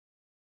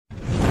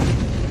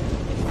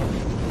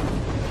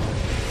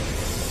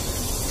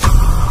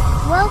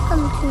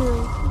Welcome to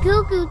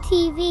Goo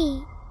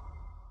TV.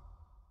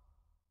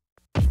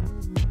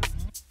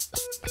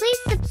 Please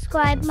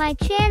subscribe my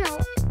channel.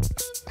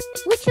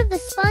 Which of the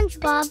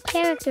SpongeBob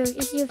character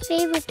is your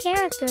favorite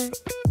character?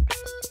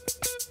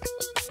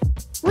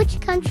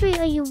 Which country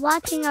are you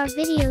watching our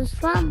videos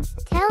from?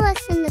 Tell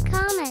us in the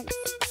comments.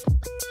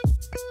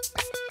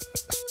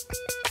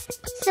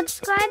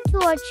 Subscribe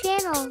to our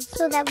channel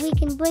so that we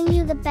can bring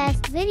you the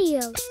best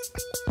videos.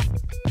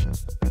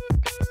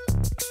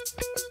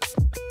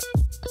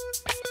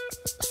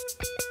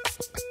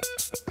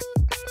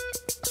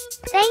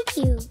 Thank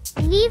you.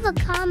 Leave a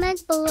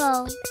comment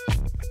below.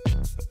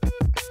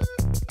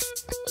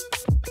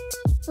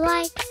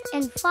 Like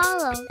and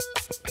follow.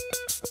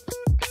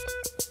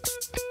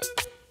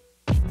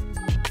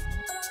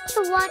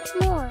 To watch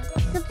more,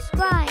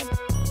 subscribe.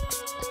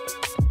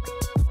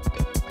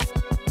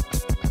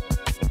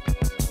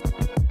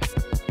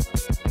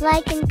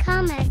 Like and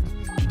comment.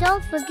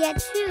 Don't forget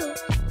to.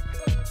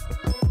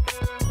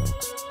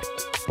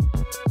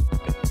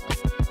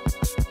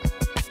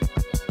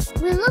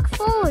 We look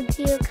forward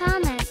to your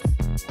comments.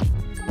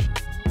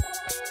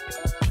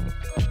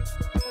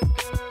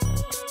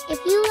 If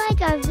you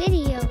like our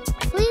video,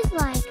 please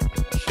like,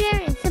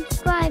 share and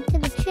subscribe to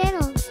the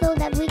channel so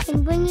that we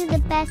can bring you the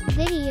best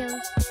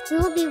videos. We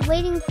will be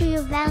waiting for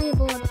your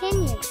valuable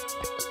opinions.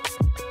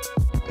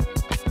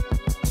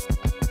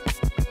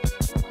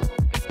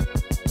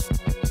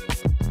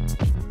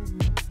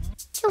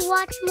 To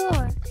watch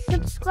more,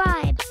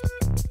 subscribe.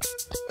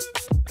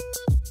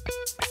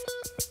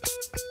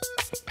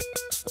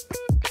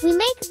 We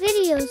make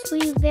videos for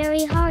you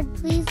very hard.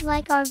 Please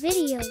like our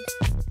videos.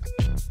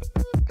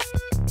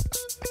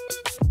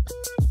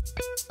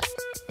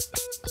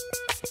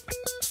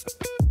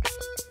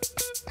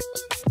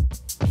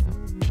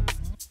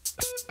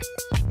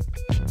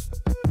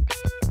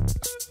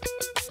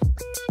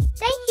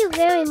 Thank you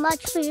very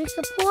much for your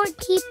support.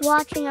 Keep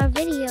watching our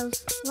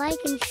videos, like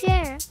and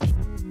share.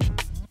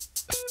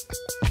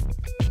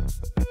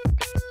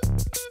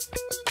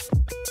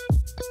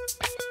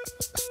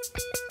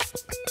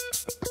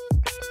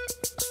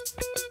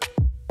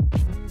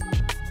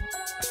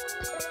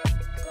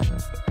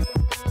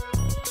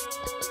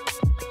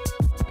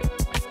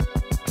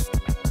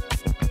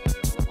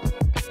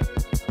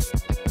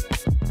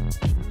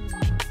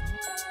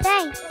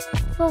 Thanks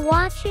for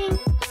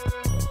watching.